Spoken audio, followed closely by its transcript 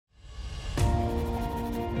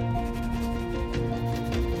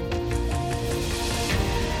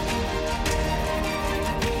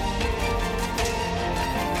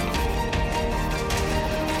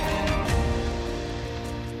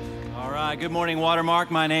Good morning, Watermark.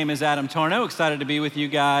 My name is Adam Torno. Excited to be with you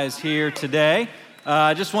guys here today.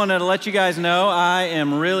 Just wanted to let you guys know I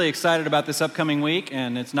am really excited about this upcoming week,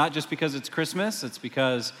 and it's not just because it's Christmas. It's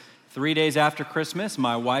because 3 days after Christmas,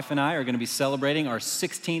 my wife and I are going to be celebrating our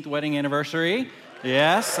 16th wedding anniversary.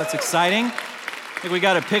 Yes, that's exciting. I think we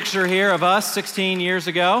got a picture here of us 16 years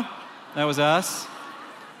ago. That was us.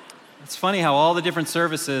 It's funny how all the different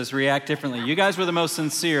services react differently. You guys were the most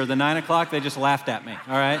sincere. The 9 o'clock, they just laughed at me,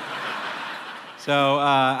 all right? So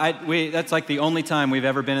that's like the only time we've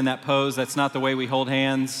ever been in that pose. That's not the way we hold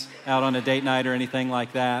hands out on a date night or anything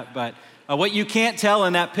like that. But what you can't tell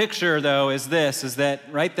in that picture, though, is that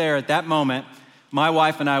right there at that moment, my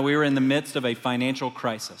wife and I, we were in the midst of a financial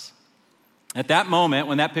crisis. At that moment,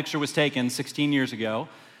 when that picture was taken 16 years ago,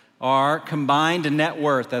 our combined net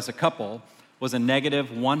worth as a couple was a negative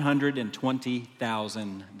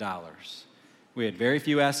 $120,000. We had very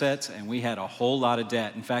few assets, and we had a whole lot of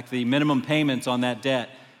debt. In fact, the minimum payments on that debt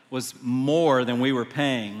was more than we were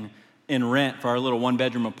paying in rent for our little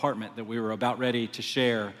one-bedroom apartment that we were about ready to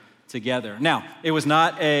share together. Now, it was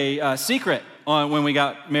not a secret when we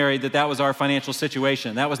got married that was our financial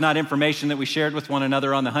situation. That was not information that we shared with one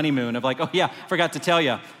another on the honeymoon of like, oh yeah, forgot to tell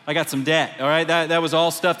you, I got some debt, all right? That was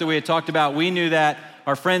all stuff that we had talked about. We knew that.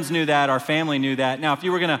 Our friends knew that, our family knew that. Now, if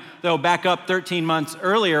you were gonna, though, back up 13 months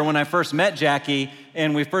earlier when I first met Jackie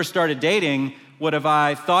and we first started dating, would have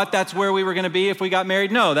I thought that's where we were gonna be if we got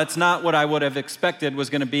married? No, that's not what I would have expected was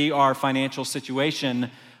gonna be our financial situation.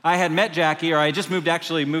 I had met Jackie, or I just moved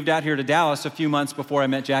out here to Dallas a few months before I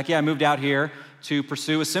met Jackie. I moved out here to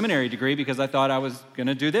pursue a seminary degree because I thought I was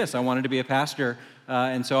gonna do this. I wanted to be a pastor.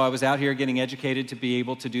 And so I was out here getting educated to be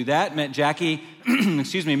able to do that. Met Jackie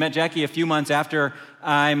a few months after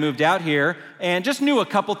I moved out here and just knew a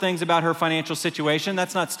couple things about her financial situation.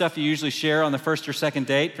 That's not stuff you usually share on the first or second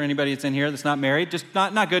date for anybody that's in here that's not married. Just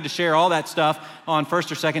not good to share all that stuff on first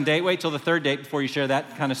or second date. Wait till the third date before you share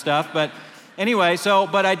that kind of stuff. But anyway,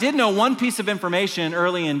 but I did know one piece of information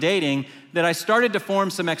early in dating that I started to form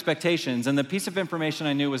some expectations. And the piece of information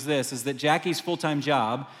I knew was is that Jackie's full-time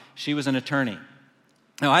job, she was an attorney.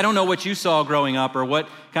 Now, I don't know what you saw growing up or what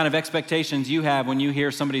kind of expectations you have when you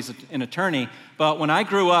hear somebody's an attorney, but when I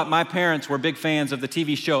grew up, my parents were big fans of the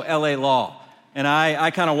TV show L.A. Law, and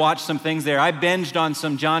I kind of watched some things there. I binged on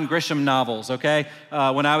some John Grisham novels, okay?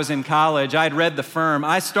 When I was in college, I'd read The Firm.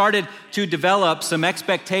 I started to develop some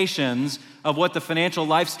expectations of what the financial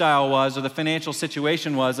lifestyle was or the financial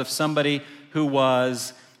situation was of somebody who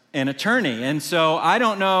was an attorney. And so I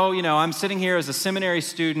don't know, I'm sitting here as a seminary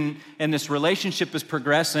student and this relationship is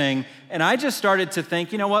progressing. And I just started to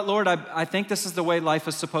think, you know what, Lord, I think this is the way life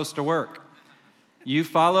is supposed to work. You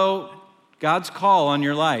follow God's call on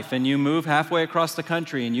your life and you move halfway across the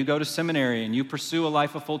country and you go to seminary and you pursue a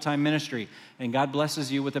life of full-time ministry and God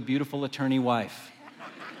blesses you with a beautiful attorney wife.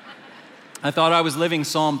 I thought I was living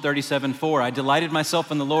Psalm 37:4. I delighted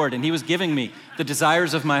myself in the Lord and He was giving me the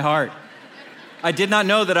desires of my heart. I did not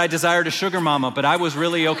know that I desired a sugar mama, but I was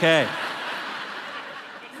really okay.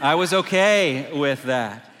 I was okay with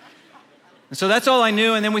that. And so that's all I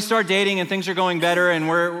knew, and then we start dating and things are going better and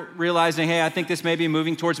we're realizing, hey, I think this may be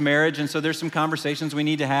moving towards marriage, and so there's some conversations we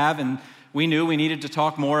need to have, and we knew we needed to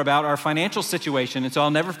talk more about our financial situation. And so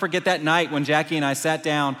I'll never forget that night when Jackie and I sat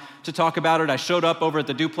down to talk about it. I showed up over at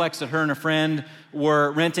the duplex that her and a friend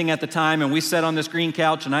were renting at the time, and we sat on this green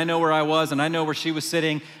couch, and I know where I was, and I know where she was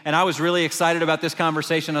sitting, and I was really excited about this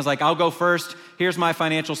conversation. I was like, I'll go first. Here's my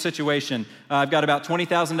financial situation. I've got about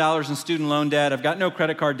 $20,000 in student loan debt. I've got no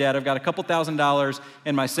credit card debt. I've got a couple $1,000s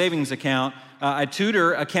in my savings account. I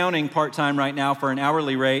tutor accounting part-time right now for an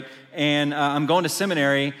hourly rate, and I'm going to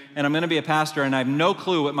seminary, and I'm going to be a pastor, and I have no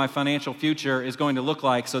clue what my financial future is going to look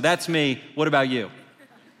like. So that's me. What about you?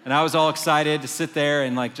 And I was all excited to sit there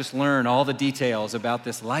and just learn all the details about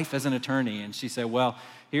this life as an attorney. And she said, well,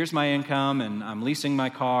 here's my income, and I'm leasing my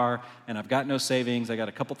car, and I've got no savings. I got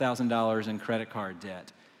a couple $1,000s in credit card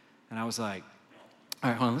debt. And I was like,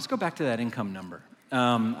 all right, hold on, let's go back to that income number.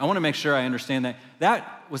 I want to make sure I understand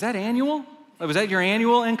that. Was that annual? Was that your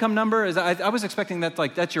annual income number? I was expecting that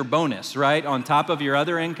that's your bonus, right, on top of your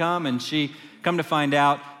other income. And she, come to find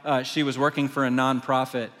out, she was working for a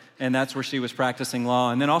nonprofit, and that's where she was practicing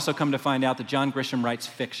law. And then also come to find out that John Grisham writes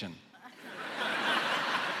fiction.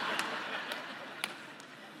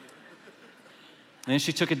 And then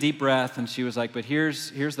she took a deep breath, and she was like, but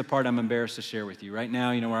here's the part I'm embarrassed to share with you. Right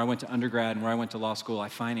now, where I went to undergrad and where I went to law school, I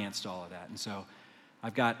financed all of that. And so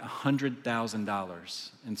I've got $100,000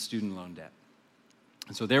 in student loan debt.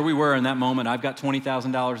 And so there we were in that moment. I've got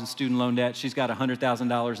 $20,000 in student loan debt. She's got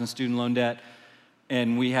 $100,000 in student loan debt.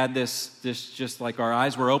 And we had this just like our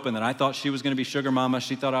eyes were open that I thought she was going to be sugar mama.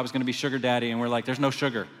 She thought I was going to be sugar daddy. And we're like, there's no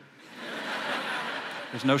sugar.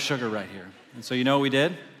 There's no sugar right here. And so you know what we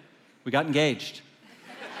did? We got engaged.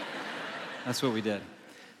 That's what we did.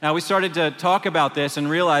 Now, we started to talk about this and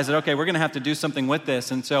realize that, okay, we're going to have to do something with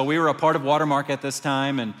this. And so we were a part of Watermark at this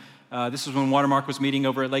time, and this was when Watermark was meeting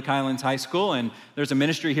over at Lake Highlands High School, and there's a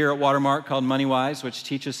ministry here at Watermark called MoneyWise, which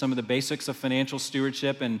teaches some of the basics of financial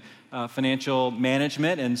stewardship and financial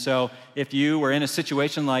management. And so if you were in a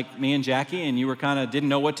situation like me and Jackie and you were kind of didn't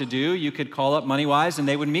know what to do, you could call up MoneyWise and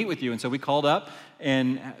they would meet with you. And so we called up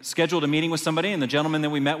and scheduled a meeting with somebody, and the gentleman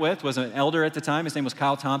that we met with was an elder at the time. His name was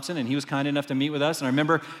Kyle Thompson, and he was kind enough to meet with us. And I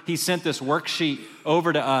remember he sent this worksheet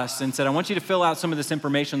over to us and said, I want you to fill out some of this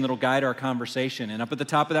information that'll guide our conversation. And up at the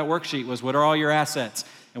top of that worksheet was, what are all your assets?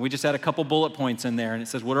 And we just had a couple bullet points in there, and it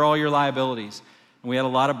says, what are all your liabilities? And we had a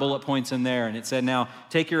lot of bullet points in there, and it said, now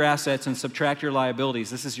take your assets and subtract your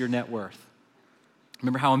liabilities. This is your net worth.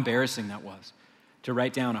 Remember how embarrassing that was to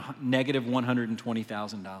write down a negative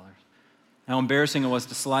 $120,000. How embarrassing it was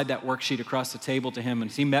to slide that worksheet across the table to him.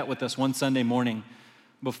 And he met with us one Sunday morning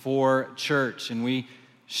before church, and we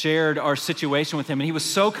shared our situation with him. And he was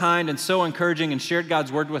so kind and so encouraging and shared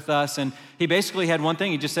God's word with us. And he basically had one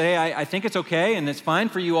thing. He just said, hey, I think it's okay and it's fine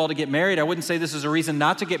for you all to get married. I wouldn't say this is a reason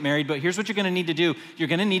not to get married, but here's what you're going to need to do. You're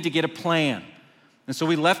going to need to get a plan. And so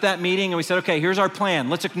we left that meeting and we said, okay, here's our plan.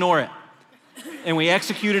 Let's ignore it. And we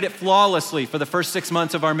executed it flawlessly for the first 6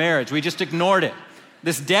 months of our marriage. We just ignored it.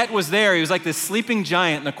 This debt was there. He was like this sleeping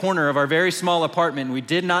giant in the corner of our very small apartment, and we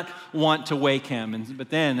did not want to wake him. But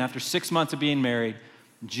then, after 6 months of being married,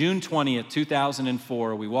 June 20th,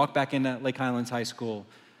 2004, we walk back into Lake Highlands High School,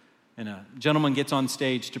 and a gentleman gets on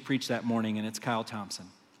stage to preach that morning, and it's Kyle Thompson.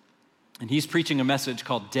 And he's preaching a message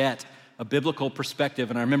called Debt, a Biblical Perspective.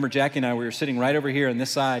 And I remember Jackie and I, we were sitting right over here on this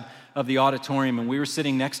side of the auditorium, and we were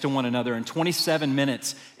sitting next to one another. And 27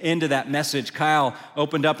 minutes into that message, Kyle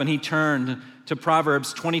opened up and he turned to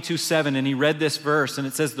Proverbs 22:7, and he read this verse, and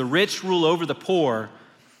it says, the rich rule over the poor,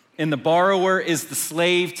 and the borrower is the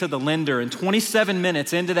slave to the lender. And 27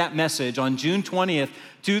 minutes into that message on June 20th,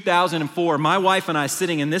 2004, my wife and I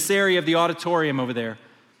sitting in this area of the auditorium over there,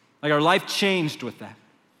 like our life changed with that.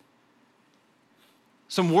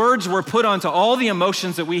 Some words were put onto all the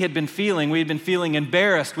emotions that we had been feeling. We had been feeling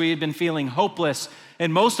embarrassed. We had been feeling hopeless.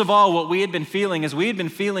 And most of all, what we had been feeling is we had been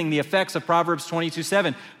feeling the effects of Proverbs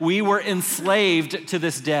 22:7. We were enslaved to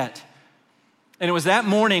this debt. And it was that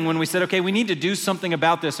morning when we said, okay, we need to do something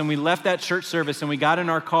about this. And we left that church service and we got in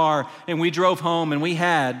our car and we drove home, and we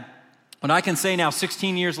had, what I can say now,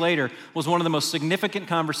 16 years later, was one of the most significant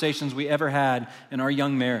conversations we ever had in our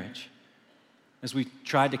young marriage as we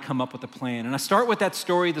tried to come up with a plan. And I start with that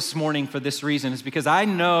story this morning for this reason, is because I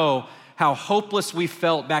know how hopeless we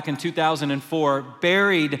felt back in 2004,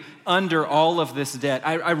 buried under all of this debt.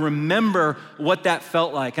 I remember what that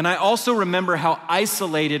felt like. And I also remember how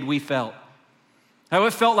isolated we felt. How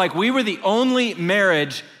it felt like we were the only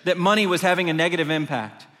marriage that money was having a negative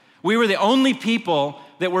impact. We were the only people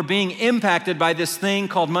that were being impacted by this thing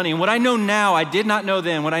called money. And what I know now, I did not know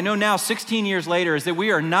then, what I know now 16 years later is that we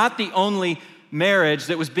are not the only marriage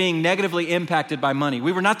that was being negatively impacted by money.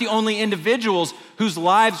 We were not the only individuals whose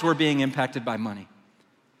lives were being impacted by money.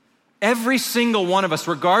 Every single one of us,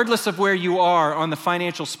 regardless of where you are on the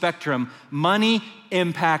financial spectrum, money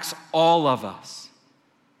impacts all of us.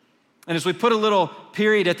 And as we put a little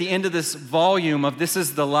period at the end of this volume of This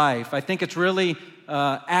Is the Life, I think it's really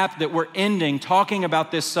apt that we're ending talking about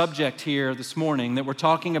this subject here this morning, that we're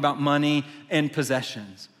talking about money and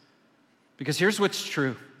possessions. Because here's what's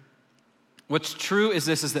true. What's true is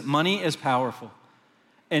this, is that money is powerful.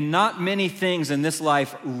 And not many things in this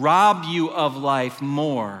life rob you of life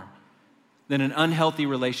more than an unhealthy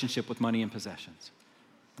relationship with money and possessions.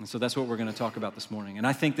 And so that's what we're going to talk about this morning. And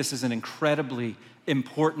I think this is an incredibly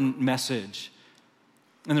important message.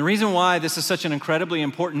 And the reason why this is such an incredibly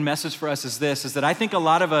important message for us is this, is that I think a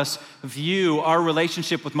lot of us view our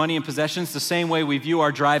relationship with money and possessions the same way we view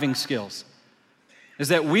our driving skills. Is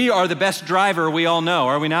that we are the best driver we all know,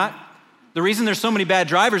 are we not? The reason there's so many bad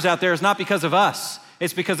drivers out there is not because of us.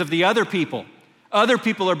 It's because of the other people. Other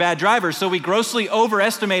people are bad drivers, so we grossly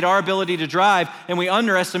overestimate our ability to drive, and we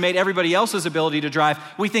underestimate everybody else's ability to drive.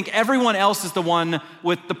 We think everyone else is the one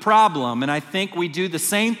with the problem, and I think we do the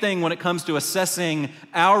same thing when it comes to assessing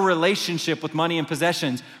our relationship with money and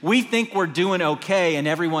possessions. We think we're doing okay, and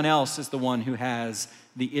everyone else is the one who has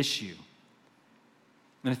the issue.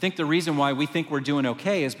 And I think the reason why we think we're doing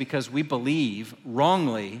okay is because we believe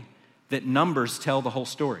wrongly that numbers tell the whole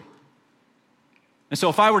story. And so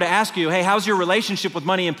if I were to ask you, hey, how's your relationship with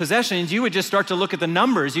money and possessions? You would just start to look at the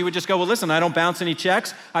numbers. You would just go, well, listen, I don't bounce any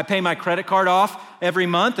checks. I pay my credit card off every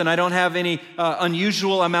month, and I don't have any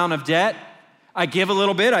unusual amount of debt. I give a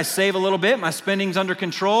little bit. I save a little bit. My spending's under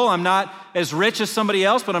control. I'm not as rich as somebody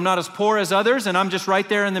else, but I'm not as poor as others, and I'm just right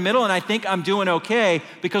there in the middle, and I think I'm doing okay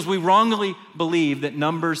because we wrongly believe that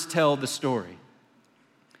numbers tell the story.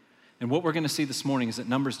 And what we're going to see this morning is that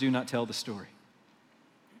numbers do not tell the story.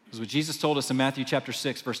 Because what Jesus told us in Matthew chapter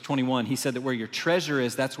 6, verse 21, he said that where your treasure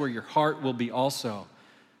is, that's where your heart will be also.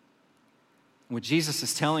 What Jesus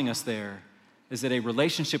is telling us there is that a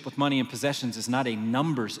relationship with money and possessions is not a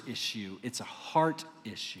numbers issue, it's a heart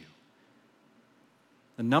issue.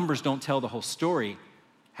 The numbers don't tell the whole story.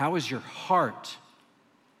 How is your heart?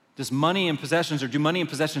 Does money and possessions, or do money and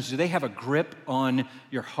possessions, do they have a grip on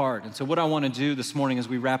your heart? And so what I want to do this morning as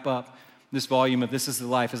we wrap up this volume of This Is the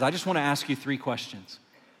Life is I just want to ask you 3 questions.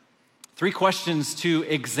 3 questions to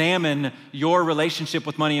examine your relationship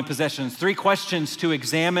with money and possessions. 3 questions to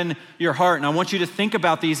examine your heart. And I want you to think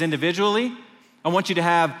about these individually. I want you to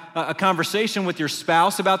have a conversation with your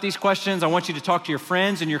spouse about these questions. I want you to talk to your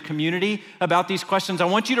friends and your community about these questions. I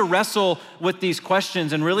want you to wrestle with these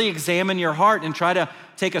questions and really examine your heart and try to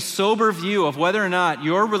take a sober view of whether or not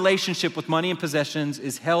your relationship with money and possessions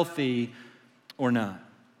is healthy or not.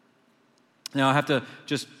 Now, I have to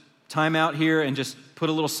just time out here and just put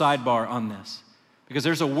a little sidebar on this, because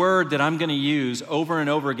there's a word that I'm going to use over and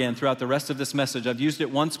over again throughout the rest of this message. I've used it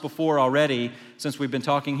once before already since we've been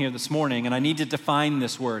talking here this morning, and I need to define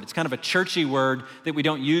this word. It's kind of a churchy word that we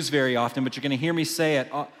don't use very often, but you're going to hear me say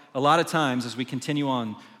it a lot of times as we continue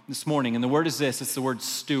on this morning. And the word is this: it's the word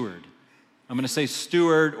steward. I'm going to say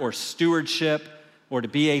steward or stewardship, or to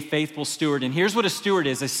be a faithful steward. And here's what a steward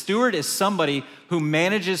is. A steward is somebody who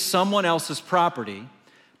manages someone else's property,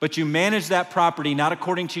 but you manage that property not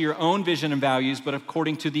according to your own vision and values, but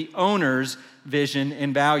according to the owner's vision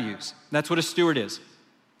and values. That's what a steward is.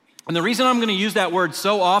 And the reason I'm going to use that word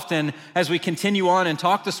so often as we continue on and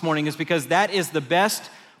talk this morning is because that is the best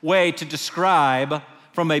way to describe,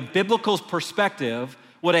 from a biblical perspective,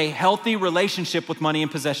 what a healthy relationship with money and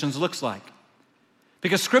possessions looks like.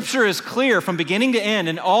 Because Scripture is clear from beginning to end,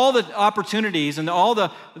 and all the opportunities and all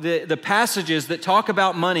the passages that talk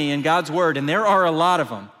about money in God's Word, and there are a lot of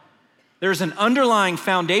them. There's an underlying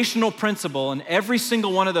foundational principle in every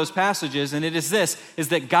single one of those passages, and it is this, is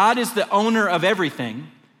that God is the owner of everything,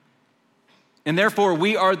 and therefore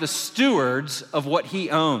we are the stewards of what He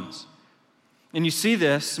owns. And you see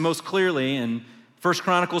this most clearly in 1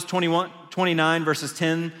 Chronicles 29, verses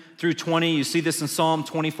 10 through 20. You see this in Psalm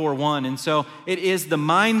 24:1. And so it is the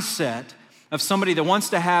mindset of somebody that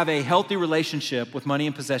wants to have a healthy relationship with money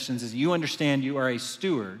and possessions is you understand you are a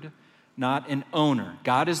steward, not an owner.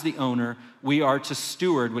 God is the owner. We are to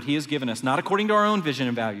steward what He has given us, not according to our own vision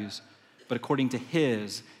and values, but according to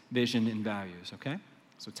His vision and values, okay?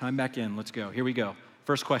 So time back in. Let's go. Here we go.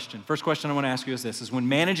 First question I want to ask you is this, is when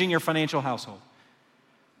managing your financial household,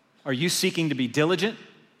 are you seeking to be diligent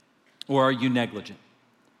or are you negligent?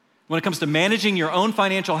 When it comes to managing your own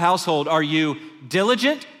financial household, are you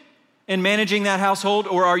diligent in managing that household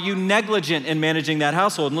or are you negligent in managing that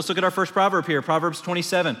household? And let's look at our first proverb here, Proverbs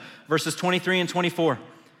 27, verses 23 and 24.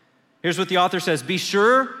 Here's what the author says: be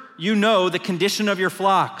sure you know the condition of your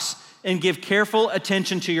flocks and give careful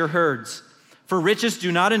attention to your herds. For riches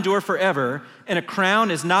do not endure forever, and a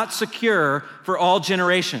crown is not secure for all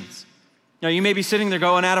generations. Now, you may be sitting there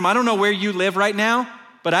going, Adam, I don't know where you live right now,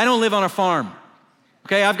 but I don't live on a farm.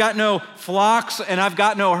 Okay, I've got no flocks and I've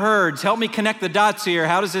got no herds. Help me connect the dots here.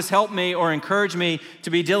 How does this help me or encourage me to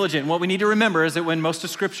be diligent? What we need to remember is that when most of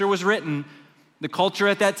Scripture was written, the culture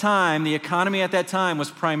at that time, the economy at that time was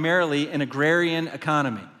primarily an agrarian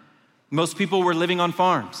economy. Most people were living on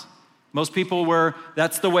farms. Most people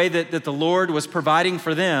that's the way that the Lord was providing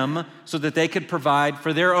for them so that they could provide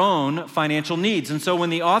for their own financial needs. And so when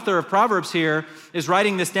the author of Proverbs here is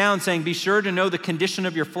writing this down saying, be sure to know the condition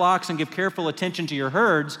of your flocks and give careful attention to your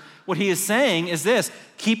herds, what he is saying is this: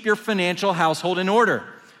 keep your financial household in order,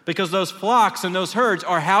 because those flocks and those herds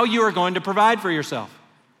are how you are going to provide for yourself.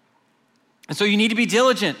 And so you need to be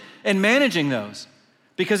diligent in managing those,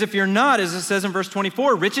 because if you're not, as it says in verse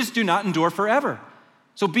 24, riches do not endure forever.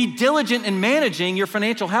 So be diligent in managing your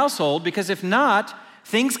financial household, because if not,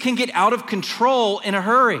 things can get out of control in a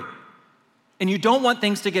hurry. And you don't want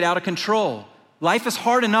things to get out of control. Life is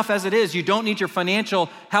hard enough as it is. You don't need your financial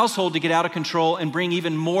household to get out of control and bring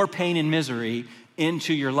even more pain and misery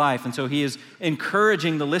into your life. And so he is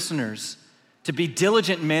encouraging the listeners to be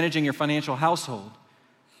diligent in managing your financial household.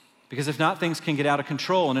 Because if not, things can get out of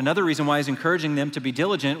control. And another reason why he's encouraging them to be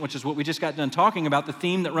diligent, which is what we just got done talking about, the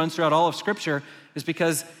theme that runs throughout all of Scripture, is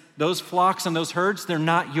because those flocks and those herds, they're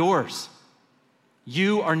not yours.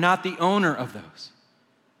 You are not the owner of those.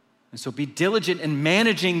 And so be diligent in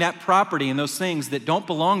managing that property and those things that don't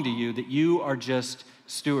belong to you, that you are just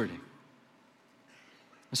stewarding.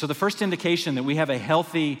 And so the first indication that we have a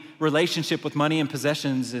healthy relationship with money and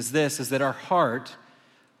possessions is that our heart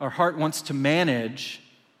wants to manage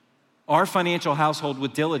our financial household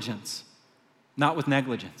with diligence, not with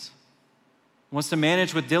negligence. It wants to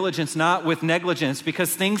manage with diligence, not with negligence,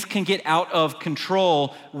 because things can get out of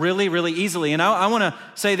control really, really easily. And I want to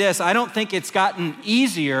say this, I don't think it's gotten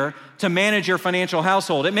easier to manage your financial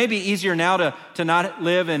household. It may be easier now to not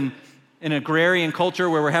live in an agrarian culture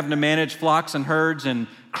where we're having to manage flocks and herds and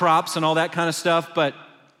crops and all that kind of stuff, but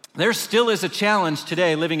there still is a challenge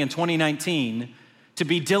today living in 2019 to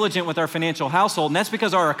be diligent with our financial household. And that's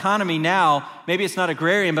because our economy now, maybe it's not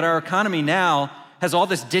agrarian, but our economy now has all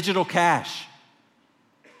this digital cash.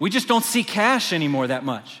 We just don't see cash anymore that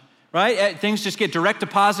much, right? Things just get direct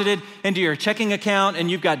deposited into your checking account, and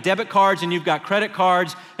you've got debit cards and you've got credit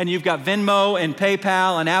cards and you've got Venmo and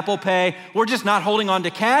PayPal and Apple Pay. We're just not holding on to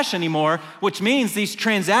cash anymore, which means these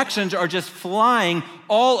transactions are just flying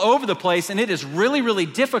all over the place, and it is really, really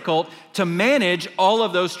difficult to manage all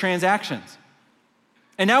of those transactions.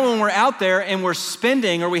 And now when we're out there and we're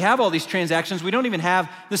spending or we have all these transactions, we don't even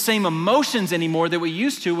have the same emotions anymore that we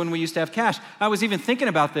used to when we used to have cash. I was even thinking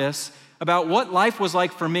about this, about what life was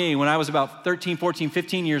like for me when I was about 13, 14,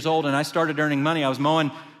 15 years old and I started earning money. I was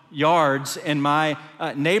mowing yards in my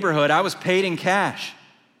neighborhood. I was paid in cash.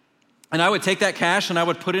 And I would take that cash and I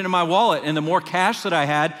would put it in my wallet. And the more cash that I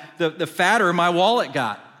had, the fatter my wallet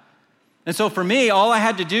got. And so for me, all I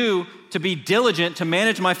had to do to be diligent to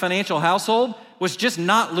manage my financial household was just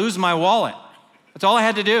not lose my wallet. That's all I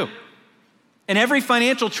had to do. In every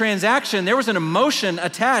financial transaction, there was an emotion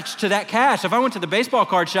attached to that cash. If I went to the baseball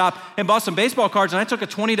card shop and bought some baseball cards and I took a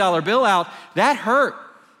 $20 bill out, that hurt.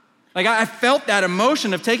 Like I felt that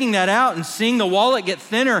emotion of taking that out and seeing the wallet get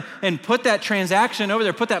thinner and put that transaction over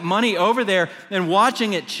there, put that money over there and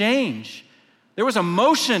watching it change. There was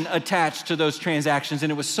emotion attached to those transactions,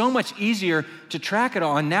 and it was so much easier to track it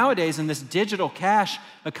all. And nowadays, in this digital cash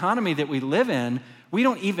economy that we live in, we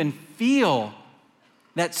don't even feel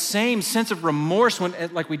that same sense of remorse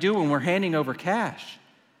like we do when we're handing over cash.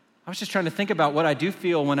 I was just trying to think about what I do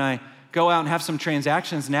feel when I go out and have some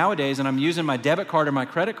transactions nowadays and I'm using my debit card or my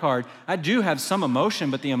credit card. I do have some emotion,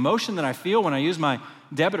 but the emotion that I feel when I use my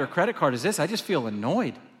debit or credit card is this: I just feel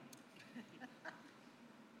annoyed.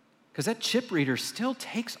 Because that chip reader still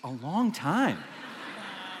takes a long time.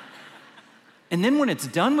 And then when it's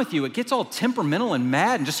done with you, it gets all temperamental and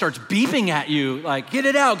mad and just starts beeping at you like, get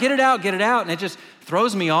it out, get it out, get it out. And it just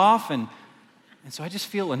throws me off. And so I just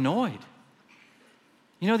feel annoyed.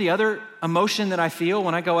 You know the other emotion that I feel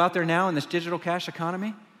when I go out there now in this digital cash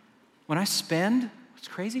economy? When I spend, what's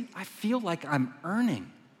crazy? I feel like I'm earning.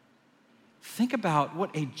 Think about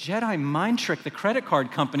what a Jedi mind trick the credit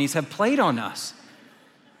card companies have played on us.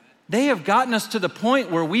 They have gotten us to the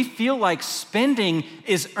point where we feel like spending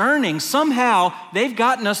is earning. Somehow, they've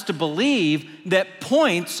gotten us to believe that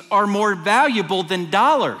points are more valuable than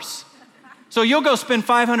dollars. So you'll go spend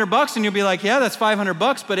 $500 and you'll be like, yeah, that's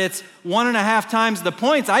 $500, but it's 1.5 times the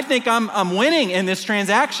points. I think I'm winning in this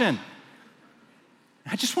transaction.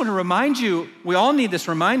 I just want to remind you, we all need this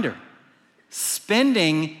reminder.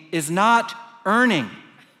 Spending is not earning.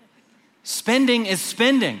 Spending is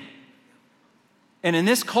spending. And in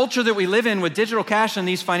this culture that we live in with digital cash and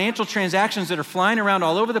these financial transactions that are flying around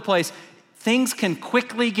all over the place, things can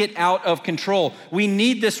quickly get out of control. We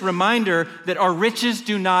need this reminder that our riches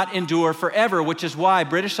do not endure forever, which is why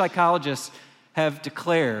British psychologists have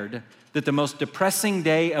declared that the most depressing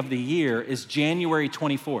day of the year is January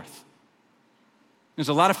 24th. There's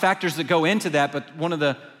a lot of factors that go into that, but one of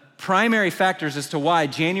the primary factors as to why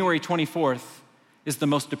January 24th is the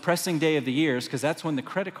most depressing day of the year is because that's when the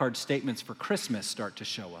credit card statements for Christmas start to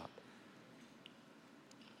show up.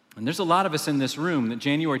 And there's a lot of us in this room that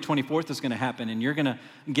January 24th is going to happen, and you're going to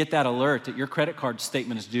get that alert that your credit card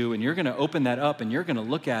statement is due, and you're going to open that up, and you're going to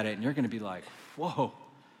look at it, and you're going to be like, whoa,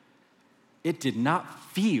 it did not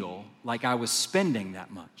feel like I was spending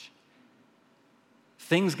that much.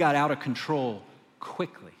 Things got out of control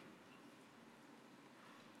quickly.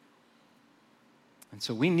 And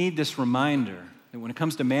so we need this reminder that when it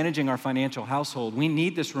comes to managing our financial household, we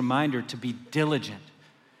need this reminder to be diligent,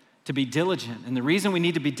 to be diligent. And the reason we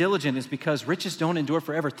need to be diligent is because riches don't endure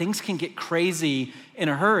forever. Things can get crazy in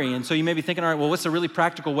a hurry. And so you may be thinking, all right, well, what's a really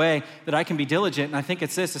practical way that I can be diligent? And I think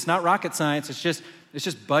it's this. It's not rocket science. It's just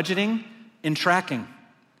budgeting and tracking.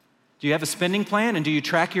 Do you have a spending plan, and do you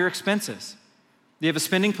track your expenses? Do you have a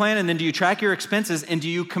spending plan, and then do you track your expenses, and do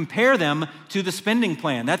you compare them to the spending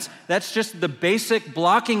plan? That's just the basic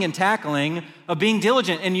blocking and tackling of being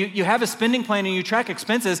diligent. And you have a spending plan and you track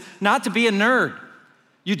expenses, not to be a nerd.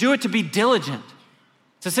 You do it to be diligent,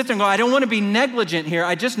 to sit there and go, I don't want to be negligent here.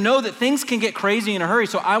 I just know that things can get crazy in a hurry,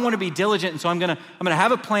 so I want to be diligent, and so I'm gonna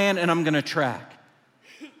have a plan and I'm gonna track.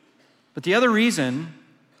 But the other reason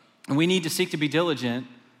we need to seek to be diligent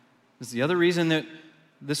is the other reason that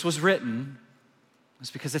this was written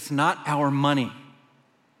is because it's not our money.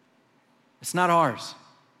 It's not ours.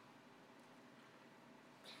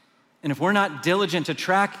 And if we're not diligent to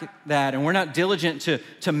track that, and we're not diligent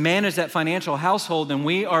to manage that financial household, then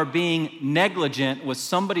we are being negligent with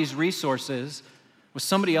somebody's resources, with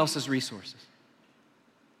somebody else's resources.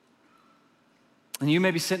 And you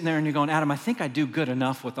may be sitting there and you're going, Adam, I think I do good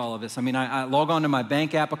enough with all of this. I mean, I log on to my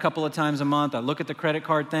bank app a couple of times a month. I look at the credit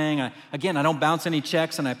card thing. I don't bounce any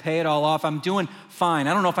checks and I pay it all off. I'm doing fine.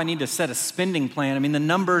 I don't know if I need to set a spending plan. I mean, the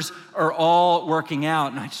numbers are all working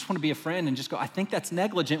out. And I just want to be a friend and just go, I think that's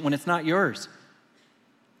negligent when it's not yours.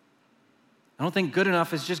 I don't think good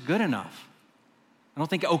enough is just good enough. I don't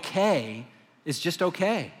think okay is just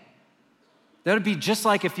okay. That would be just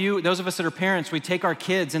like if those of us that are parents, we take our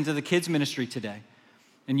kids into the kids ministry today.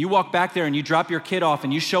 And you walk back there and you drop your kid off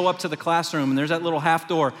and you show up to the classroom and there's that little half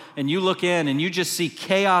door and you look in and you just see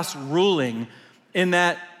chaos ruling in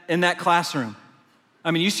that classroom.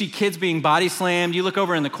 I mean, you see kids being body slammed. You look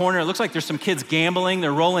over in the corner, it looks like there's some kids gambling.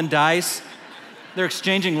 They're rolling dice. They're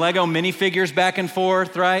exchanging Lego minifigures back and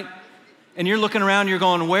forth, right? And you're looking around, you're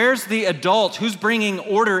going, where's the adult? Who's bringing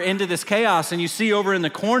order into this chaos? And you see over in the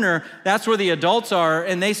corner, that's where the adults are,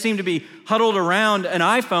 and they seem to be huddled around an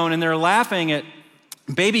iPhone, and they're laughing at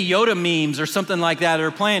Baby Yoda memes or something like that.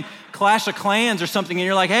 They're playing Clash of Clans or something, and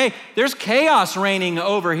you're like, hey, there's chaos reigning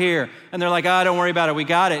over here. And they're like, don't worry about it, we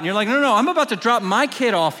got it. And you're like, no, I'm about to drop my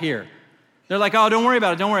kid off here. They're like, don't worry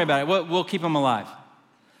about it. We'll keep him alive.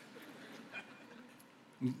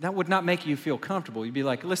 That would not make you feel comfortable. You'd be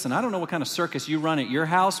like, listen, I don't know what kind of circus you run at your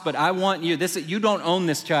house, but I want you, you don't own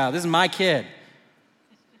this child. This is my kid.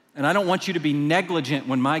 And I don't want you to be negligent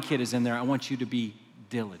when my kid is in there. I want you to be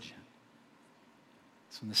diligent.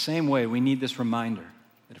 So in the same way, we need this reminder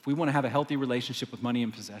that if we want to have a healthy relationship with money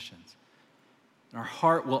and possessions, our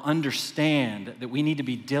heart will understand that we need to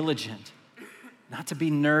be diligent, not to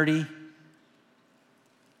be nerdy,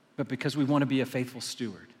 but because we want to be a faithful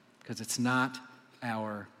steward, because it's not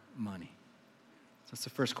our money. So that's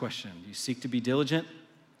the first question. Do you seek to be diligent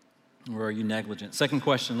or are you negligent? Second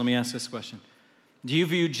question, let me ask this question. Do you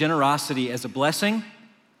view generosity as a blessing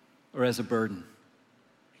or as a burden?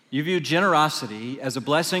 You view generosity as a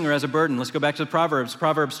blessing or as a burden? Let's go back to the Proverbs.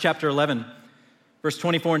 Proverbs chapter 11, verse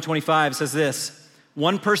 24 and 25 says this: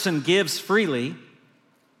 one person gives freely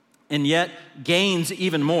and yet gains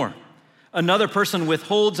even more. Another person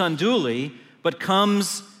withholds unduly but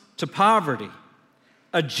comes to poverty.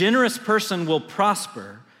 A generous person will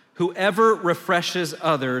prosper. Whoever refreshes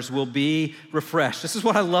others will be refreshed. This is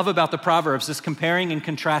what I love about the Proverbs, this comparing and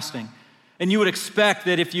contrasting. And you would expect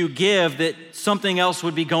that if you give, that something else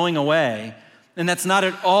would be going away. And that's not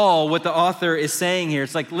at all what the author is saying here.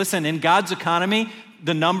 It's like, listen, in God's economy,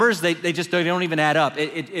 the numbers, they don't even add up.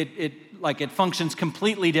 It functions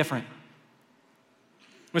completely different.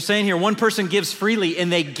 We're saying here, one person gives freely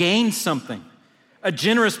and they gain something. A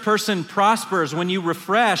generous person prospers. When you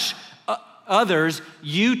refresh others,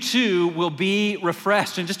 you too will be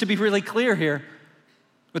refreshed. And just to be really clear here,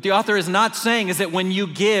 what the author is not saying is that when you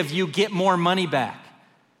give, you get more money back.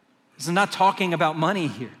 This is not talking about money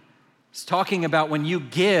here. It's talking about when you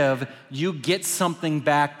give, you get something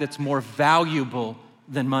back that's more valuable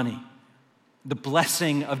than money. The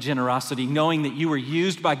blessing of generosity, knowing that you were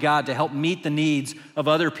used by God to help meet the needs of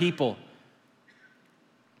other people.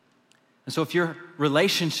 And so if your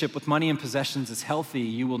relationship with money and possessions is healthy,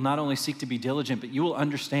 you will not only seek to be diligent, but you will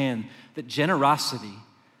understand that generosity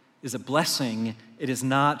is a blessing. It is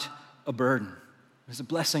not a burden. It's a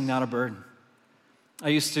blessing, not a burden. I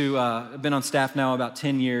used to, I've been on staff now about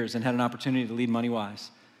 10 years and had an opportunity to lead MoneyWise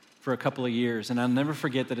for a couple of years. And I'll never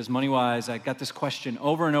forget that as MoneyWise, I got this question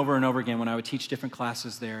over and over and over again when I would teach different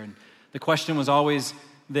classes there. And the question was always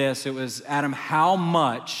this. It was, Adam, how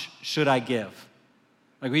much should I give?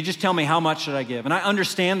 Like, will you just tell me how much should I give? And I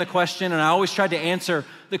understand the question, and I always tried to answer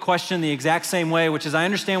the question the exact same way, which is I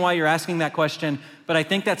understand why you're asking that question, but I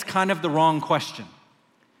think that's kind of the wrong question.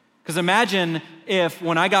 Because imagine if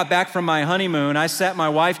when I got back from my honeymoon, I sat my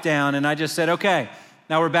wife down and I just said, okay,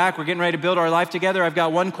 now we're back, we're getting ready to build our life together. I've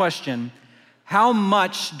got one question. How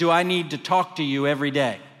much do I need to talk to you every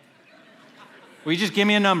day? Will you just give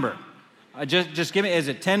me a number? Just give me, is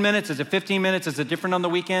it 10 minutes? Is it 15 minutes? Is it different on the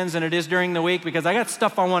weekends than it is during the week? Because I got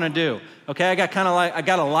stuff I want to do, okay? I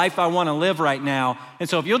got a life I want to live right now. And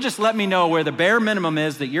so if you'll just let me know where the bare minimum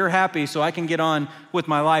is that you're happy so I can get on with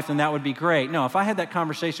my life, then that would be great. No, if I had that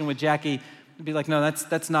conversation with Jackie, I'd be like, no,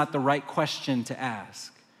 that's not the right question to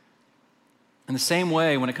ask. In the same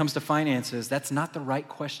way, when it comes to finances, that's not the right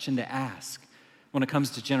question to ask when it comes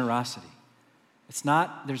to generosity.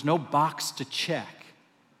 There's no box to check.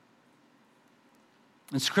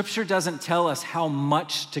 And Scripture doesn't tell us how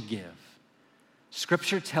much to give.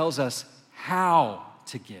 Scripture tells us how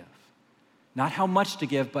to give. Not how much to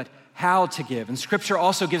give, but how to give. And Scripture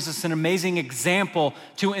also gives us an amazing example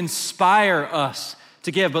to inspire us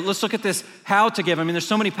to give. But let's look at this how to give. I mean, there's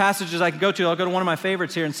so many passages I could go to. I'll go to one of my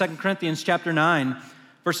favorites here in 2 Corinthians chapter 9,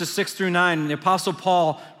 verses 6 through 9. The Apostle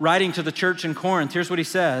Paul writing to the church in Corinth, here's what he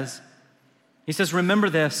says. He says, remember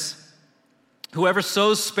this. Whoever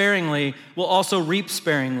sows sparingly will also reap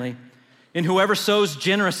sparingly, and whoever sows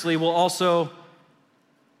generously will also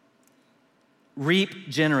reap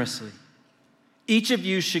generously. Each of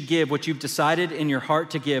you should give what you've decided in your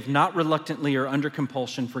heart to give, not reluctantly or under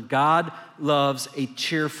compulsion, for God loves a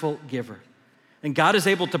cheerful giver. And God is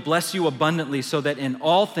able to bless you abundantly so that in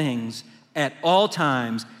all things, at all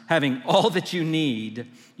times, having all that you need,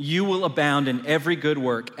 you will abound in every good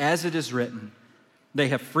work, as it is written. They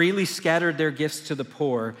have freely scattered their gifts to the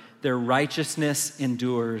poor. Their righteousness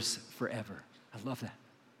endures forever. I love that.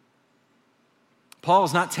 Paul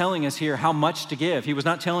is not telling us here how much to give. He was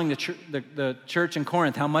not telling the church in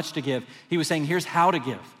Corinth how much to give. He was saying, here's how to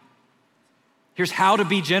give. Here's how to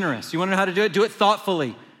be generous. You want to know how to do it? Do it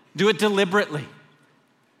thoughtfully. Do it deliberately.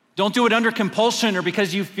 Don't do it under compulsion or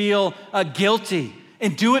because you feel guilty.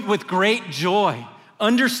 And do it with great joy.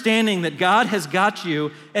 Understanding that God has got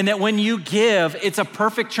you and that when you give, it's a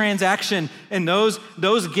perfect transaction and those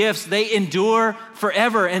gifts, they endure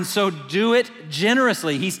forever. And so do it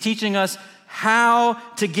generously. He's teaching us how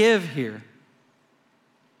to give here.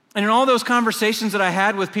 And in all those conversations that I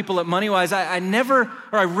had with people at MoneyWise,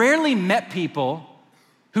 I rarely met people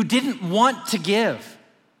who didn't want to give.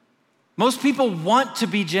 Most people want to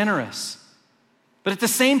be generous. But at the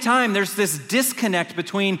same time, there's this disconnect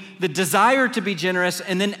between the desire to be generous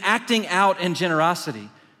and then acting out in generosity.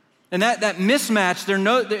 And that mismatch,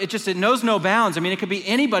 it knows no bounds. I mean, it could be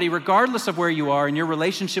anybody, regardless of where you are in your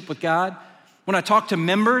relationship with God. When I talk to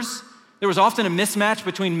members, there was often a mismatch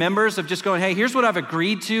between members of just going, hey, here's what I've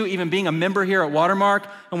agreed to, even being a member here at Watermark,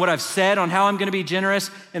 and what I've said on how I'm going to be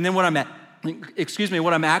generous, and then what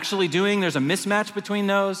I'm actually doing. There's a mismatch between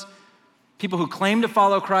those. People who claim to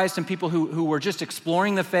follow Christ and people who were just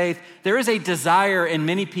exploring the faith. There is a desire in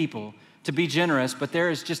many people to be generous, but there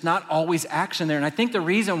is just not always action there. And I think the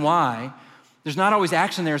reason why there's not always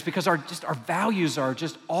action there is because our values are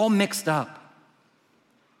just all mixed up.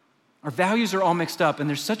 Our values are all mixed up, and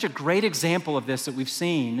there's such a great example of this that we've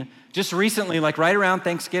seen just recently, like right around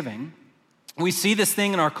Thanksgiving. We see this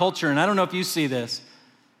thing in our culture, and I don't know if you see this,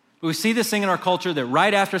 but we see this thing in our culture that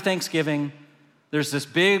right after Thanksgiving, there's this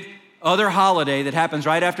big other holiday that happens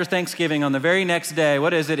right after Thanksgiving on the very next day.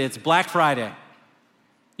 What is it? It's Black Friday.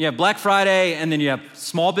 You have Black Friday, and then you have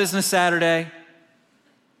Small Business Saturday.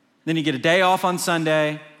 Then you get a day off on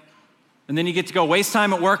Sunday. And then you get to go waste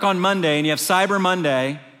time at work on Monday, and you have Cyber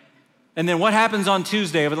Monday. And then what happens on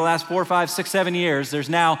Tuesday over the last 4, 5, 6, 7 years? There's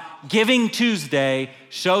now Giving Tuesday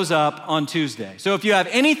shows up on Tuesday. So if you have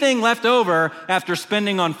anything left over after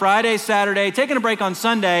spending on Friday, Saturday, taking a break on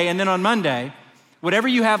Sunday, and then on Monday, whatever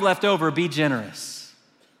you have left over, be generous.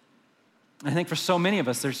 I think for so many of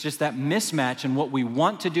us, there's just that mismatch in what we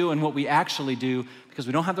want to do and what we actually do because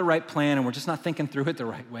we don't have the right plan and we're just not thinking through it the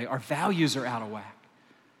right way. Our values are out of whack.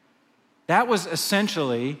 That was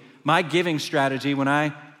essentially my giving strategy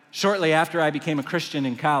when shortly after I became a Christian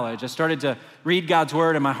in college. I started to read God's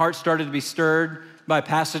word and my heart started to be stirred by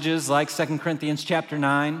passages like 2 Corinthians chapter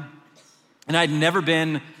 9. And I'd never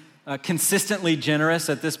been consistently generous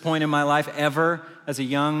at this point in my life ever as a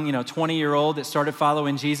young, 20-year-old that started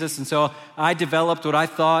following Jesus. And so I developed what I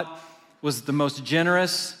thought was the most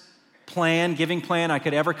generous giving plan I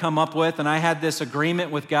could ever come up with. And I had this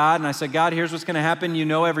agreement with God. And I said, God, here's what's going to happen.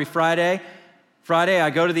 Every Friday I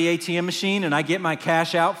go to the ATM machine and I get my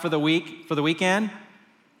cash out for the weekend.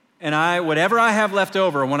 And whatever I have left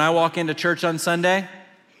over when I walk into church on Sunday,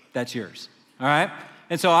 that's yours. All right?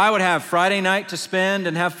 And so I would have Friday night to spend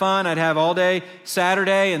and have fun. I'd have all day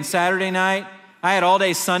Saturday and Saturday night. I had all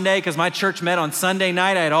day Sunday because my church met on Sunday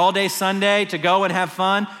night. I had all day Sunday to go and have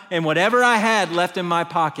fun. And whatever I had left in my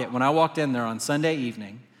pocket when I walked in there on Sunday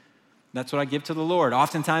evening, that's what I give to the Lord.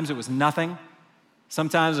 Oftentimes it was nothing.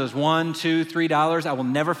 Sometimes it was $1, $2, $3. I will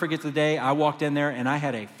never forget the day I walked in there and I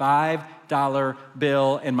had a $5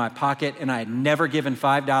 bill in my pocket, and I had never given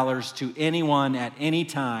 $5 to anyone at any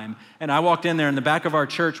time. And I walked in there in the back of our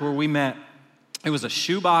church where we met. It was a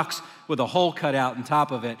shoebox with a hole cut out on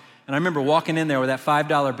top of it. And I remember walking in there with that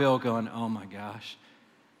 $5 bill going, oh my gosh,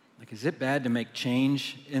 like, is it bad to make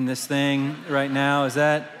change in this thing right now? Is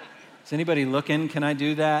anybody looking? Can I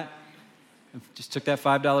do that? I just took that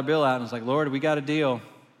 $5 bill out and was like, Lord, we got a deal.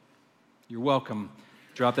 You're welcome.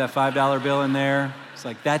 Drop that $5 bill in there. It's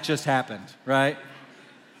like, that just happened, right?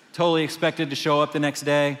 Totally expected to show up the next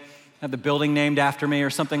day, have the building named after me or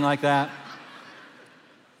something like that.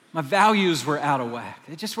 My values were out of whack.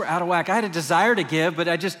 They just were out of whack. I had a desire to give, but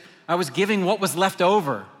I was giving what was left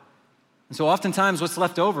over. And so oftentimes what's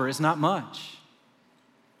left over is not much.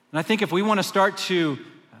 And I think if we want to start to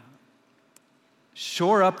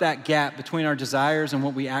shore up that gap between our desires and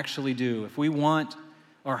what we actually do, if we want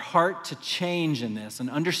our heart to change in this and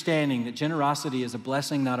understanding that generosity is a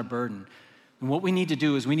blessing, not a burden, then what we need to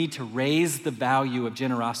do is we need to raise the value of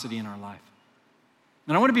generosity in our life.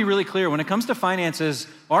 And I want to be really clear, when it comes to finances,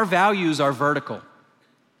 our values are vertical.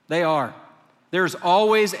 They are. There's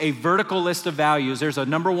always a vertical list of values. There's a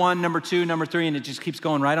number 1, number 2, number 3, and it just keeps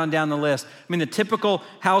going right on down the list. I mean, the typical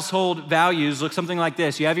household values look something like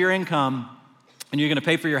this. You have your income, and you're going to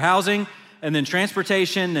pay for your housing, and then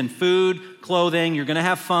transportation, then food, clothing. You're going to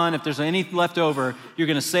have fun. If there's any left over, you're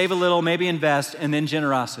going to save a little, maybe invest, and then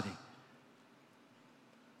generosity.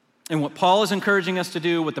 And what Paul is encouraging us to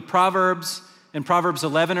do, what the Proverbs and Proverbs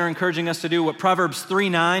 11 are encouraging us to do, what Proverbs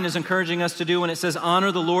 3:9 is encouraging us to do when it says, honor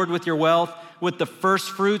the Lord with your wealth, with the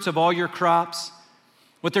first fruits of all your crops.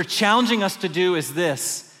 What they're challenging us to do is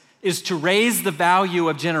this, is to raise the value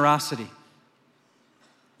of generosity.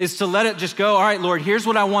 Is to let it just go, all right, Lord, here's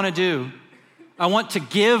what I want to do. I want to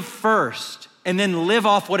give first and then live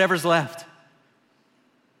off whatever's left.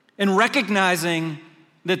 And recognizing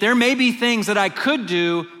that there may be things that I could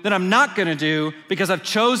do that I'm not going to do because I've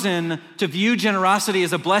chosen to view generosity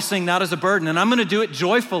as a blessing, not as a burden. And I'm going to do it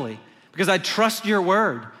joyfully because I trust your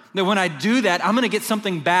word. That when I do that, I'm going to get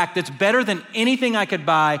something back that's better than anything I could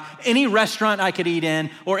buy, any restaurant I could eat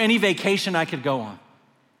in, or any vacation I could go on.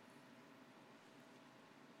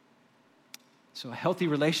 So a healthy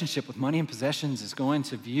relationship with money and possessions is going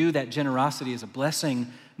to view that generosity as a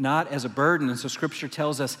blessing, not as a burden. And so Scripture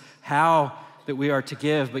tells us how that we are to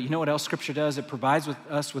give. But you know what else Scripture does? It provides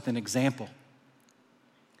us with an example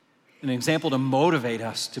to motivate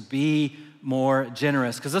us to be more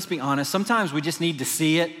generous. Because let's be honest, sometimes we just need to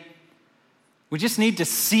see it. We just need to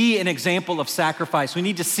see an example of sacrifice. We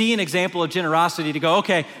need to see an example of generosity to go,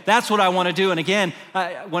 okay, that's what I want to do. And again,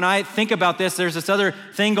 when I think about this, there's this other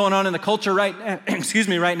thing going on in the culture right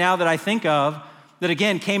now that I think of that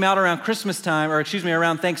again came out around Christmas time,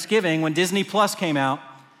 around Thanksgiving when Disney Plus came out.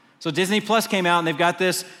 So Disney Plus came out and they've got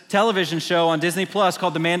this television show on Disney Plus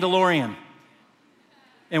called The Mandalorian.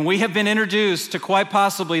 And we have been introduced to quite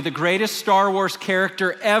possibly the greatest Star Wars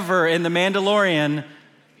character ever in The Mandalorian.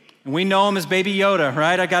 And we know him as Baby Yoda,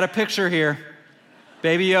 right? I got a picture here.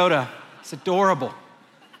 Baby Yoda. It's adorable.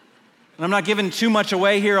 And I'm not giving too much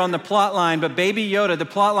away here on the plot line, but Baby Yoda, the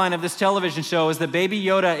plot line of this television show is that Baby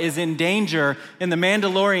Yoda is in danger and the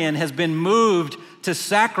Mandalorian has been moved to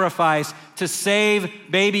sacrifice to save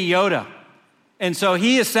Baby Yoda. And so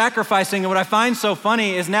he is sacrificing, and what I find so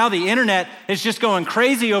funny is now the internet is just going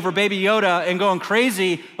crazy over Baby Yoda and going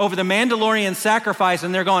crazy over the Mandalorian sacrifice,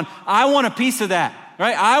 and they're going, I want a piece of that,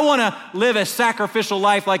 right? I want to live a sacrificial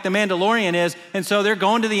life like the Mandalorian is, and so they're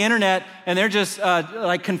going to the internet, and they're just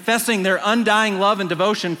confessing their undying love and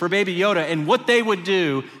devotion for Baby Yoda and what they would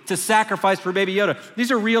do to sacrifice for Baby Yoda. These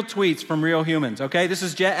are real tweets from real humans, okay? This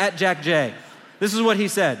is at Jack J. This is what he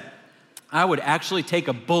said. I would actually take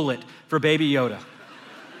a bullet for Baby Yoda,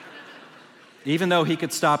 even though he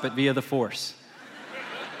could stop it via the Force.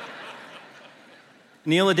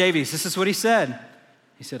 Neela Davies, this is what he said.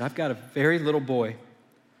 He said, I've got a very little boy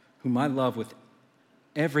whom I love with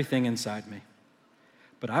everything inside me,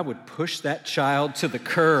 but I would push that child to the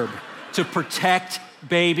curb to protect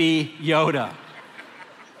Baby Yoda.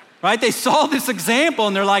 Right? They saw this example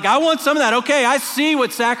and they're like, I want some of that. Okay, I see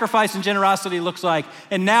what sacrifice and generosity looks like.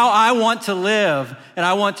 And now I want to live and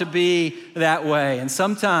I want to be that way. And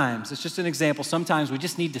sometimes, it's just an example, sometimes we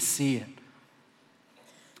just need to see it.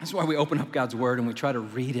 That's why we open up God's word and we try to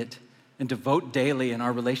read it and devote daily in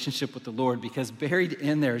our relationship with the Lord, because buried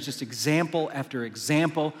in there is just example after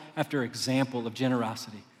example after example of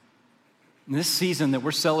generosity. And this season that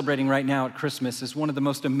we're celebrating right now at Christmas is one of the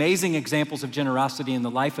most amazing examples of generosity in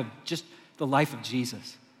the life of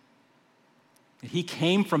Jesus. He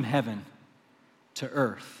came from heaven to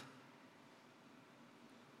earth.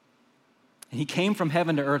 And he came from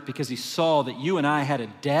heaven to earth because he saw that you and I had a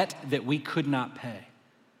debt that we could not pay.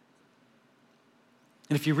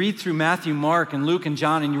 And if you read through Matthew, Mark, and Luke, and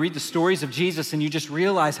John, and you read the stories of Jesus, and you just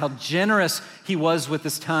realize how generous he was with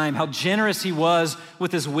his time, how generous he was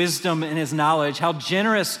with his wisdom and his knowledge, how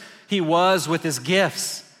generous he was with his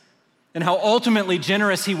gifts, and how ultimately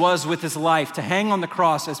generous he was with his life to hang on the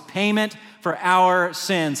cross as payment for our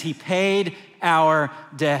sins. He paid our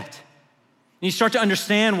debt. And you start to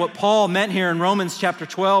understand what Paul meant here in Romans chapter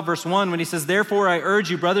 12, verse 1, when he says, "Therefore I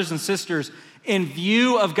urge you, brothers and sisters, in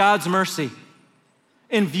view of God's mercy,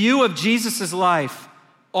 in view of Jesus' life,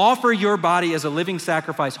 offer your body as a living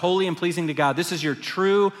sacrifice, holy and pleasing to God. This is your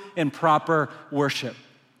true and proper worship."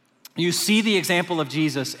 You see the example of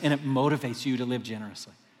Jesus, and it motivates you to live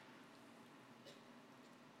generously.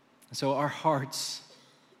 And so our hearts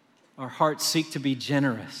seek to be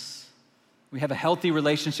generous. We have a healthy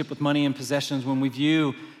relationship with money and possessions when we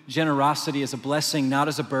view generosity as a blessing, not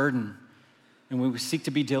as a burden. And we seek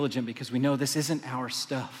to be diligent because we know this isn't our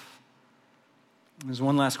stuff. There's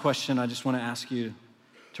one last question I just want to ask you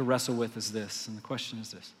to wrestle with is this, and the question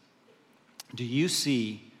is this. Do you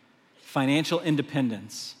see financial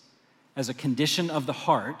independence as a condition of the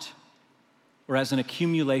heart or as an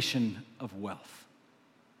accumulation of wealth?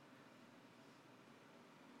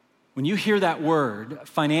 When you hear that word,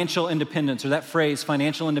 financial independence, or that phrase,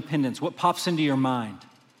 financial independence, what pops into your mind?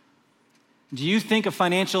 Do you think of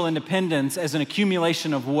financial independence as an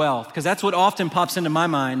accumulation of wealth? Because that's what often pops into my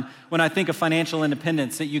mind when I think of financial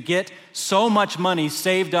independence, that you get so much money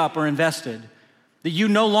saved up or invested that you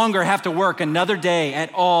no longer have to work another day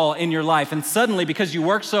at all in your life. And suddenly, because you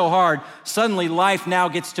work so hard, suddenly life now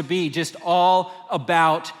gets to be just all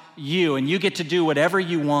about you, and you get to do whatever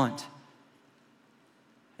you want.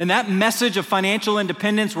 And that message of financial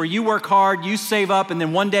independence where you work hard, you save up, and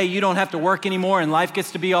then one day you don't have to work anymore and life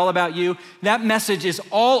gets to be all about you, that message is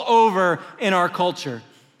all over in our culture.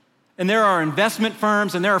 And there are investment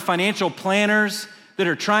firms and there are financial planners that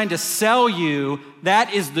are trying to sell you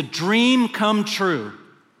that is the dream come true,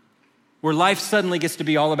 where life suddenly gets to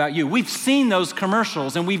be all about you. We've seen those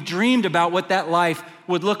commercials and we've dreamed about what that life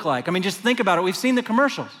would look like. I mean, just think about it. We've seen the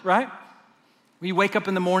commercials, right? You wake up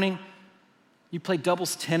in the morning, you play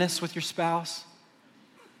doubles tennis with your spouse.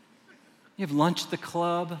 You have lunch at the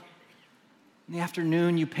club. In the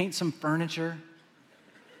afternoon, you paint some furniture.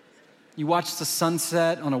 You watch the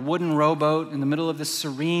sunset on a wooden rowboat in the middle of this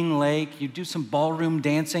serene lake. You do some ballroom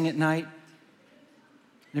dancing at night.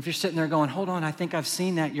 And if you're sitting there going, hold on, I think I've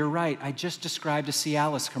seen that, you're right. I just described a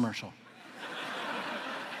Cialis commercial.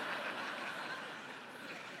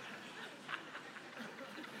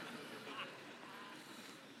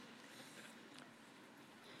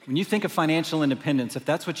 When you think of financial independence, if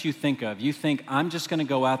that's what you think of, you think, I'm just going to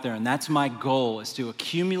go out there and that's my goal, is to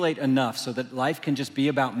accumulate enough so that life can just be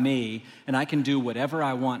about me and I can do whatever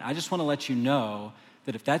I want. I just want to let you know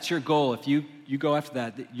that if that's your goal, if you go after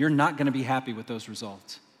that you're not going to be happy with those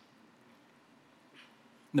results.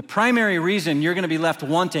 And the primary reason you're going to be left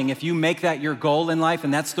wanting if you make that your goal in life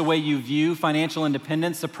and that's the way you view financial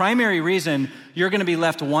independence, the primary reason you're going to be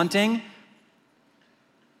left wanting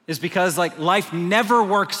is because life never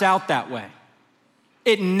works out that way.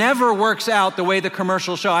 It never works out the way the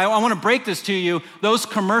commercials show. I want to break this to you. Those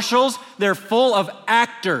commercials, they're full of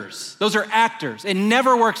actors. Those are actors. It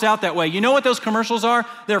never works out that way. You know what those commercials are?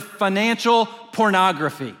 They're financial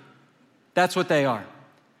pornography. That's what they are.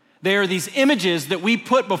 They are these images that we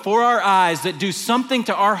put before our eyes that do something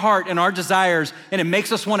to our heart and our desires, and it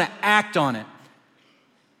makes us want to act on it.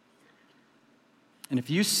 And if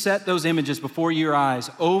you set those images before your eyes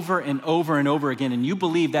over and over and over again, and you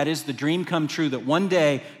believe that is the dream come true, that one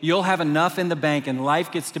day you'll have enough in the bank and life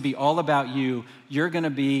gets to be all about you, you're going to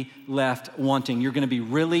be left wanting. You're going to be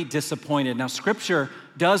really disappointed. Now, Scripture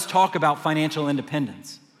does talk about financial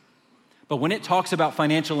independence. But when it talks about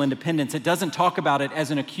financial independence, it doesn't talk about it as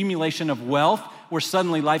an accumulation of wealth where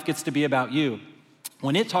suddenly life gets to be about you.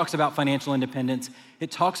 When it talks about financial independence,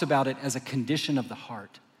 it talks about it as a condition of the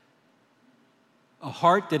heart. A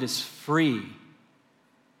heart that is free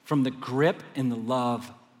from the grip and the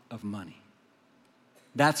love of money.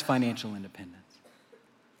 That's financial independence.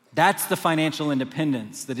 That's the financial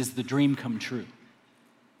independence that is the dream come true.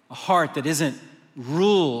 A heart that isn't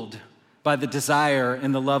ruled by the desire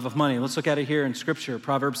and the love of money. Let's look at it here in Scripture,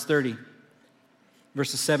 Proverbs 30.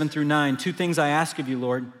 Verses 7 through 9, 2 things I ask of you,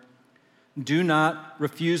 Lord. Do not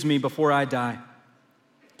refuse me before I die.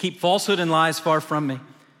 Keep falsehood and lies far from me.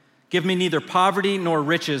 Give me neither poverty nor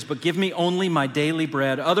riches, but give me only my daily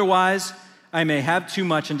bread. Otherwise, I may have too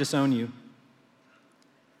much and disown you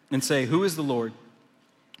and say, who is the Lord?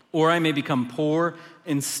 Or I may become poor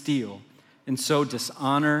and steal, and so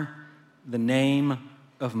dishonor the name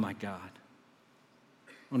of my God.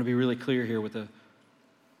 I want to be really clear here what the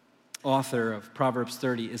author of Proverbs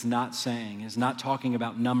 30 is not saying, is not talking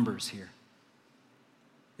about numbers here.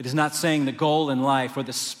 It is not saying the goal in life or the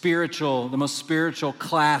most spiritual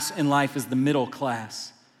class in life is the middle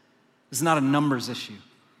class. It's not a numbers issue.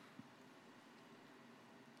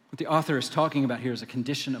 What the author is talking about here is a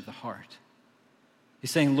condition of the heart. He's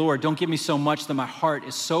saying, Lord, don't give me so much that my heart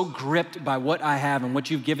is so gripped by what I have and what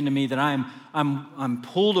you've given to me that I'm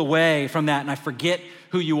pulled away from that and I forget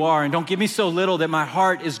who you are. And don't give me so little that my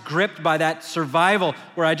heart is gripped by that survival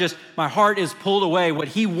where my heart is pulled away. What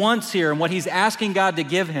he wants here and what he's asking God to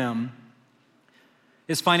give him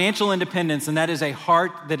is financial independence, and that is a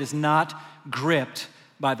heart that is not gripped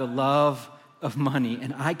by the love of money.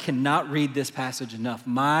 And I cannot read this passage enough.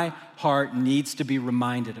 My heart needs to be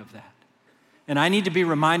reminded of that. And I need to be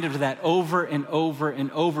reminded of that over and over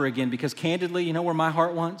and over again because candidly, you know where my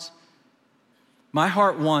heart wants? My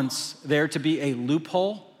heart wants there to be a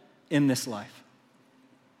loophole in this life.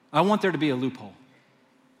 I want there to be a loophole.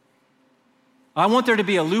 I want there to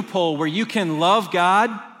be a loophole where you can love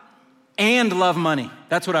God and love money.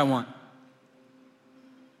 That's what I want.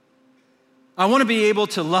 I want to be able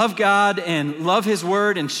to love God and love his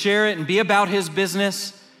word and share it and be about his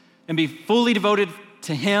business and be fully devoted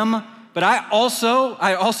to him. But I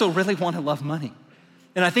also really want to love money.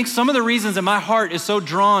 And I think some of the reasons that my heart is so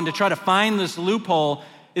drawn to try to find this loophole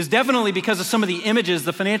is definitely because of some of the images,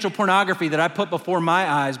 the financial pornography that I put before my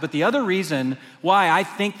eyes. But the other reason why I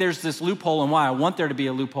think there's this loophole and why I want there to be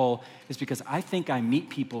a loophole is because I think I meet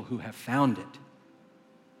people who have found it.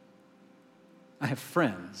 I have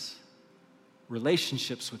friends,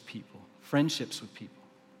 relationships with people, friendships with people.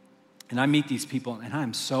 And I meet these people and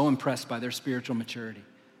I'm so impressed by their spiritual maturity.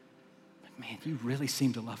 Man, you really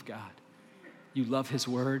seem to love God. You love his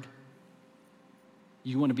word.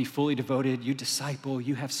 You want to be fully devoted. You disciple.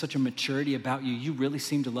 You have such a maturity about you. You really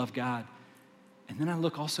seem to love God. And then I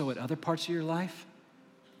look also at other parts of your life,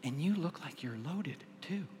 and you look like you're loaded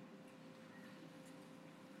too.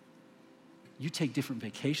 You take different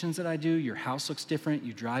vacations than I do. Your house looks different.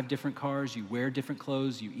 You drive different cars. You wear different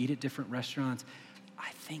clothes. You eat at different restaurants. I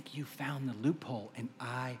think you found the loophole, and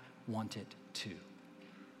I want it too.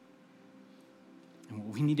 And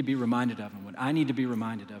what we need to be reminded of, and what I need to be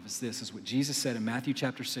reminded of is what Jesus said in Matthew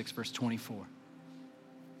chapter 6, verse 24.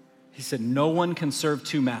 He said, no one can serve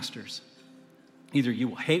two masters. Either you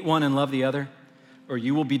will hate one and love the other, or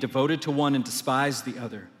you will be devoted to one and despise the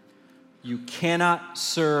other. You cannot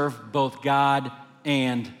serve both God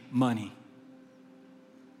and money.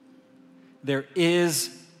 There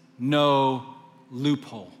is no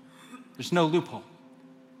loophole. There's no loophole.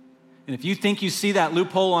 And if you think you see that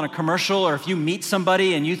loophole on a commercial, or if you meet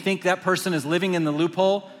somebody and you think that person is living in the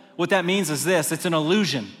loophole, what that means is this: it's an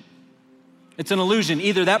illusion. It's an illusion.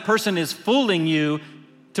 Either that person is fooling you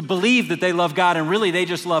to believe that they love God and really they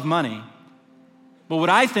just love money. But what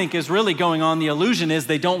I think is really going on, the illusion is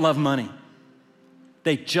they don't love money.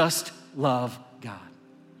 They just love God.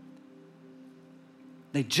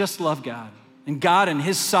 They just love God. And God in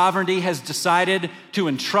his sovereignty has decided to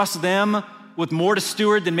entrust them with more to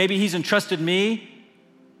steward than maybe he's entrusted me.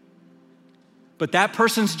 But that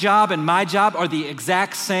person's job and my job are the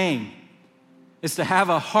exact same. It's to have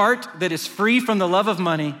a heart that is free from the love of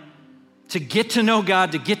money, to get to know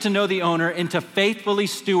God, to get to know the owner, and to faithfully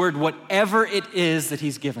steward whatever it is that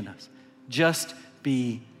he's given us. Just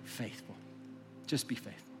be faithful. Just be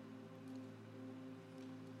faithful.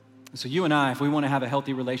 So you and I, if we want to have a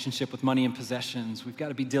healthy relationship with money and possessions, we've got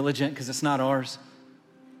to be diligent because it's not ours.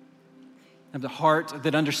 Have the heart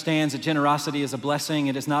that understands that generosity is a blessing,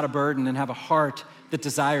 it is not a burden, and have a heart that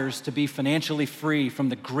desires to be financially free from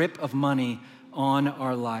the grip of money on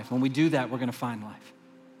our life. When we do that, we're going to find life.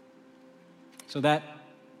 So that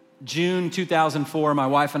June 2004, my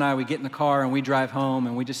wife and I, we get in the car and we drive home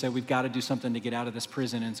and we just say, we've got to do something to get out of this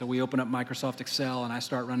prison. And so we open up Microsoft Excel and I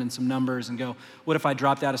start running some numbers and go, what if I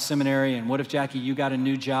dropped out of seminary? And what if, Jackie, you got a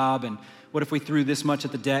new job? And what if we threw this much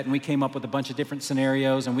at the debt? And we came up with a bunch of different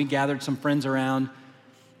scenarios and we gathered some friends around.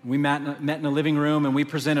 We met in the living room and we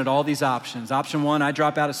presented all these options. Option one, I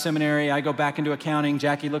drop out of seminary. I go back into accounting.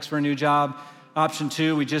 Jackie looks for a new job. Option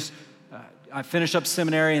two, we just I finish up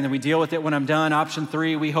seminary and then we deal with it when I'm done. Option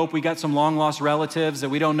 3, we hope we got some long-lost relatives that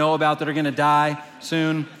we don't know about that are going to die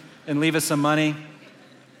soon and leave us some money.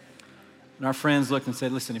 And our friends looked and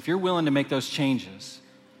said, listen, if you're willing to make those changes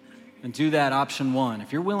and do that option 1,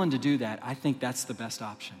 if you're willing to do that, I think that's the best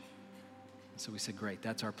option. And so we said, great,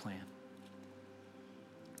 that's our plan.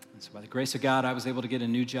 And so by the grace of God, I was able to get a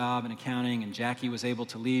new job in accounting, and Jackie was able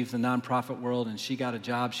to leave the nonprofit world, and she got a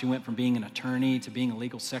job. She went from being an attorney to being a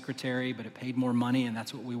legal secretary, but it paid more money, and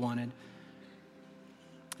that's what we wanted.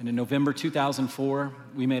 And in November 2004,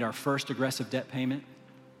 we made our first aggressive debt payment.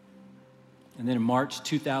 And then in March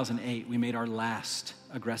 2008, we made our last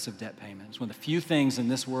aggressive debt payment. It's one of the few things in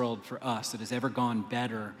this world for us that has ever gone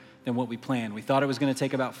better than what we planned. We thought it was going to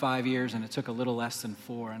take about 5 years, and it took a little less than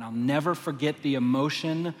 4. And I'll never forget the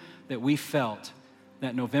emotion that we felt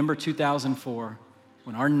that November 2004,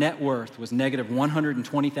 when our net worth was negative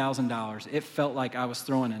 $120,000. It felt like I was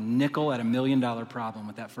throwing a nickel at $1 million problem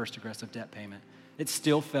with that first aggressive debt payment. It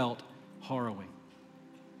still felt harrowing.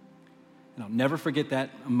 And I'll never forget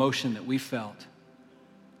that emotion that we felt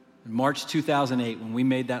in March 2008 when we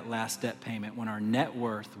made that last debt payment, when our net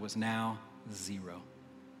worth was now 0.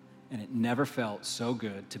 And it never felt so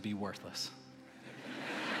good to be worthless.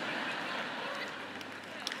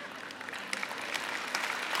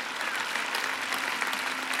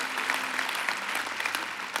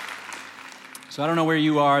 So I don't know where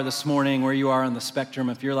you are this morning, where you are on the spectrum.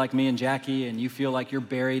 If you're like me and Jackie and you feel like you're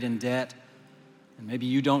buried in debt, and maybe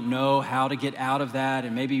you don't know how to get out of that,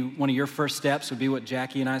 and maybe one of your first steps would be what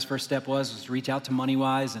Jackie and I's first step was to reach out to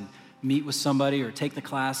MoneyWise and meet with somebody or take the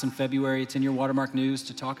class in February. It's in your Watermark News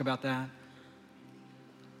to talk about that.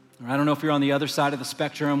 Or I don't know if you're on the other side of the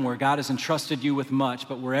spectrum where God has entrusted you with much,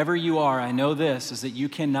 but wherever you are, I know this, is that you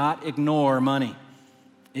cannot ignore money.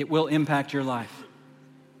 It will impact your life.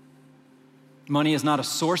 Money is not a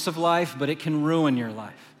source of life, but it can ruin your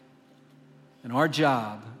life. And our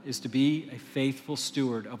job is to be a faithful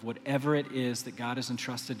steward of whatever it is that God has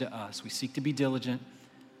entrusted to us. We seek to be diligent,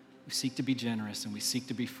 we seek to be generous, and we seek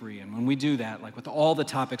to be free. And when we do that, like with all the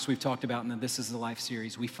topics we've talked about in the This Is the Life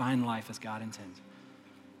series, we find life as God intends.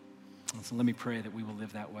 And so let me pray that we will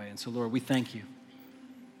live that way. And so, Lord, we thank you.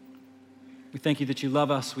 We thank you that you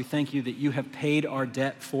love us. We thank you that you have paid our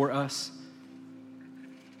debt for us.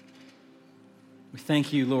 We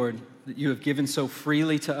thank you, Lord, that you have given so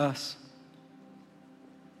freely to us.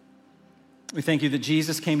 We thank you that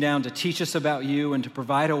Jesus came down to teach us about you and to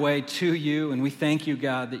provide a way to you. And we thank you,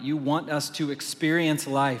 God, that you want us to experience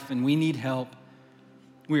life and we need help.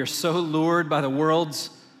 We are so lured by the world's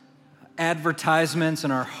advertisements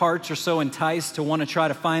and our hearts are so enticed to want to try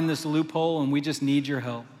to find this loophole, and we just need your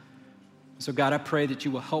help. So God, I pray that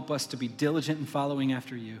you will help us to be diligent in following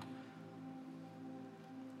after you.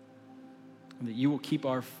 And that you will keep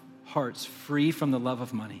our hearts free from the love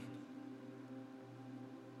of money,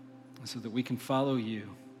 so that we can follow you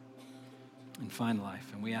and find life.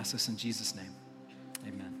 And we ask this in Jesus' name.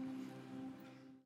 Amen.